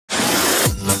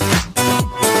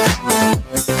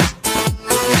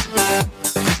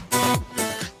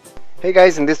Hey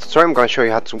guys, in this tutorial I'm going to show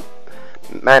you how to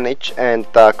manage and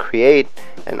create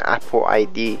an Apple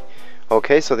ID.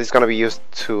 Okay, so this is going to be used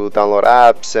to download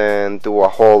apps and do a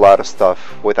whole lot of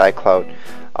stuff with iCloud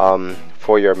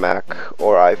for your Mac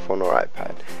or iPhone or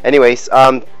iPad. Anyways,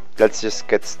 let's just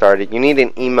get started. You need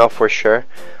an email for sure.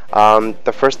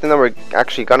 The first thing that we're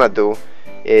actually gonna do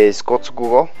is go to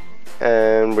Google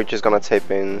and we're just gonna type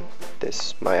in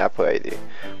this, my Apple ID.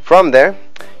 From there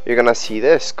you're gonna see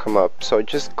this come up, so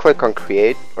just click on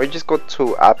create, or just go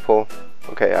to Apple,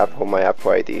 okay, Apple, my Apple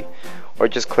ID, or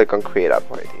just click on create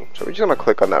Apple ID. So we're just gonna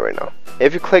click on that right now.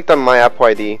 If you clicked on my Apple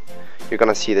ID, you're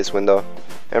gonna see this window,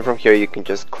 and from here you can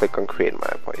just click on create my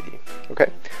Apple ID.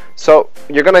 Okay, so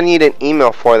you're gonna need an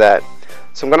email for that,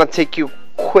 so I'm gonna take you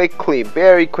quickly,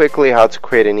 very quickly, how to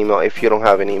create an email if you don't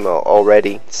have an email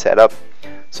already set up.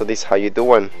 So this is how you do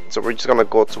one. So we're just gonna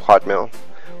go to Hotmail,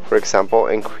 for example,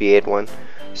 and create one.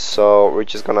 So we're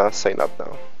just gonna sign up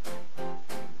now.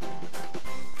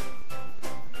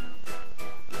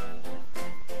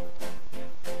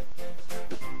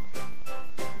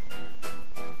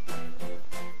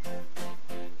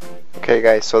 Okay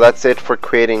guys, so that's it for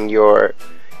creating your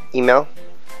email.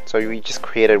 So we just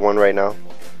created one right now.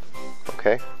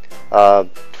 Okay,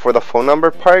 for the phone number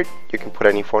part, you can put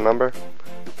any phone number.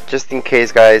 Just in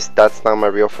case guys, that's not my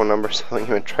real phone number, so don't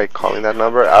even try calling that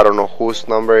number. I don't know whose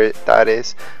number that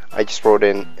is. I just wrote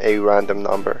in a random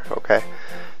number. Okay,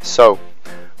 so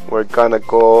we're gonna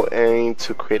go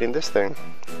into creating this thing.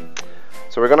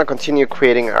 So we're gonna continue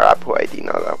creating our Apple ID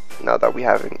now that we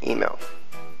have an email.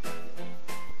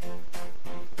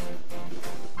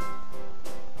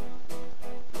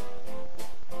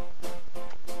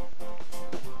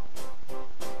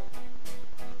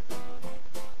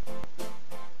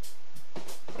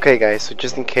 Okay guys, so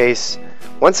just in case,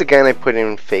 once again I put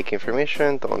in fake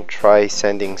information. Don't try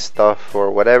sending stuff or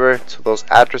whatever to those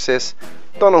addresses.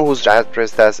 Don't know whose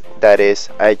address that is.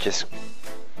 I just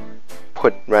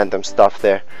put random stuff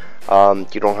there.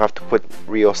 You don't have to put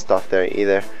real stuff there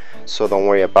either, so don't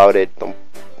worry about it.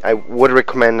 I would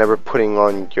recommend never putting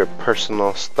on your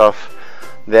personal stuff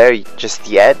there just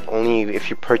yet. Only if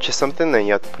you purchase something, then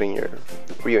you have to put in your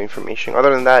real information.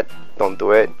 Other than that, don't do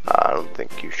it. I don't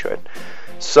think you should.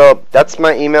 So that's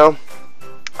my email.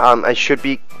 I should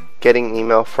be getting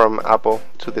email from Apple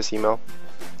to this email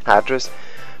address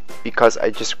because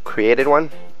I just created one.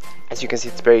 As you can see,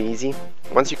 it's very easy.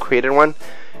 Once you created one,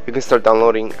 you can start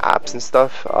downloading apps and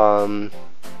stuff. I'm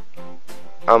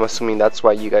assuming that's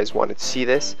why you guys wanted to see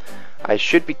this. I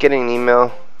should be getting an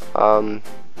email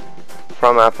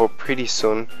from Apple pretty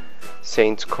soon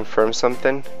saying to confirm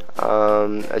something.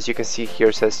 As you can see here,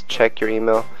 it says check your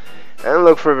email and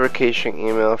look for verification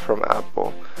email from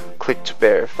Apple. Click to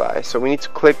verify. So we need to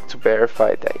click to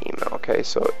verify that email. Okay,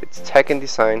 so it's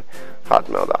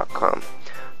techanddesign@hotmail.com.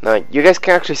 Now you guys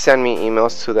can actually send me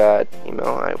emails to that email.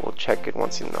 I will check it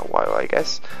once in a while, I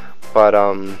guess, but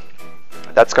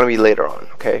that's gonna be later on,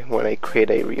 okay, when I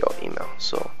create a real email.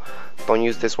 So don't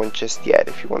use this one just yet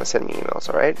if you want to send me emails.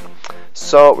 Alright,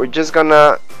 so we're just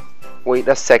gonna wait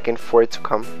a second for it to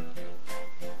come.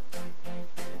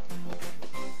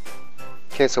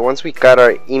 Okay, so once we got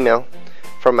our email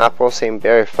from Apple saying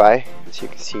verify, as you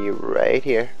can see right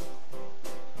here.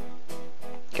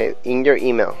 Okay, in your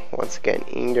email, once again,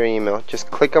 in your email,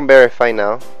 just click on verify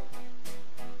now.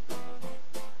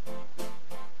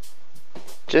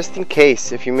 Just in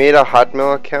case, if you made a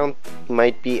Hotmail account, it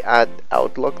might be at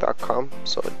outlook.com,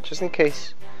 so just in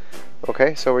case.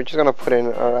 Okay, so we're just gonna put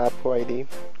in our Apple ID,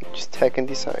 which is tech and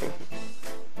design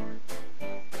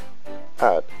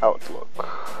at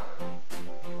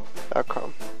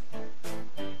outlook.com,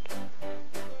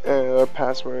 and our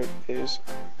password is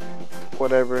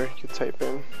whatever you type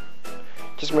in.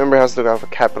 Just remember, it has to have a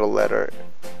capital letter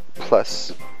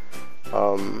plus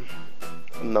a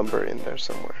number in there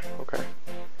somewhere. Okay.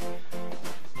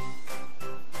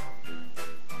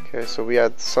 Okay, so we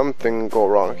had something go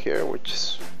wrong here, which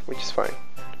is fine.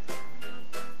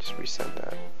 Just resend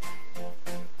that.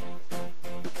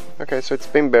 Okay, so it's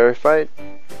been verified.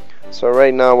 So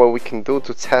right now what we can do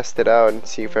to test it out and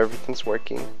see if everything's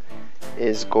working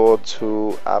is go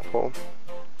to Apple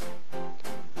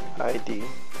ID.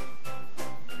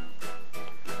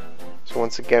 So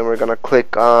once again we're gonna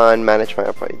click on manage my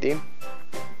Apple ID.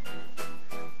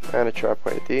 Manage your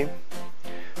Apple ID.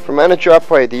 For manage your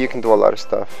Apple ID, you can do a lot of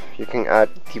stuff. You can add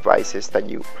devices that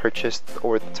you purchased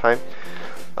over the time.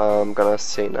 I'm gonna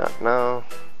say not now.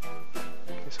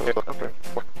 Okay, so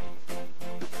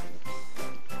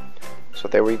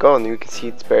there we go, and you can see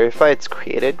it's verified, it's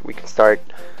created. We can start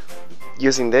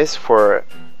using this for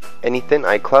anything,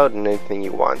 iCloud, and anything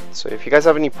you want. So if you guys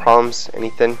have any problems,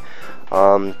 anything,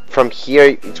 From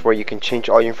here it's where you can change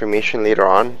all your information later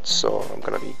on, so I'm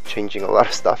gonna be changing a lot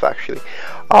of stuff actually.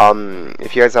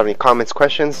 If you guys have any comments,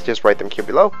 questions, just write them here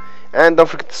below, and don't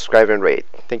forget to subscribe and rate.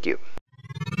 Thank you.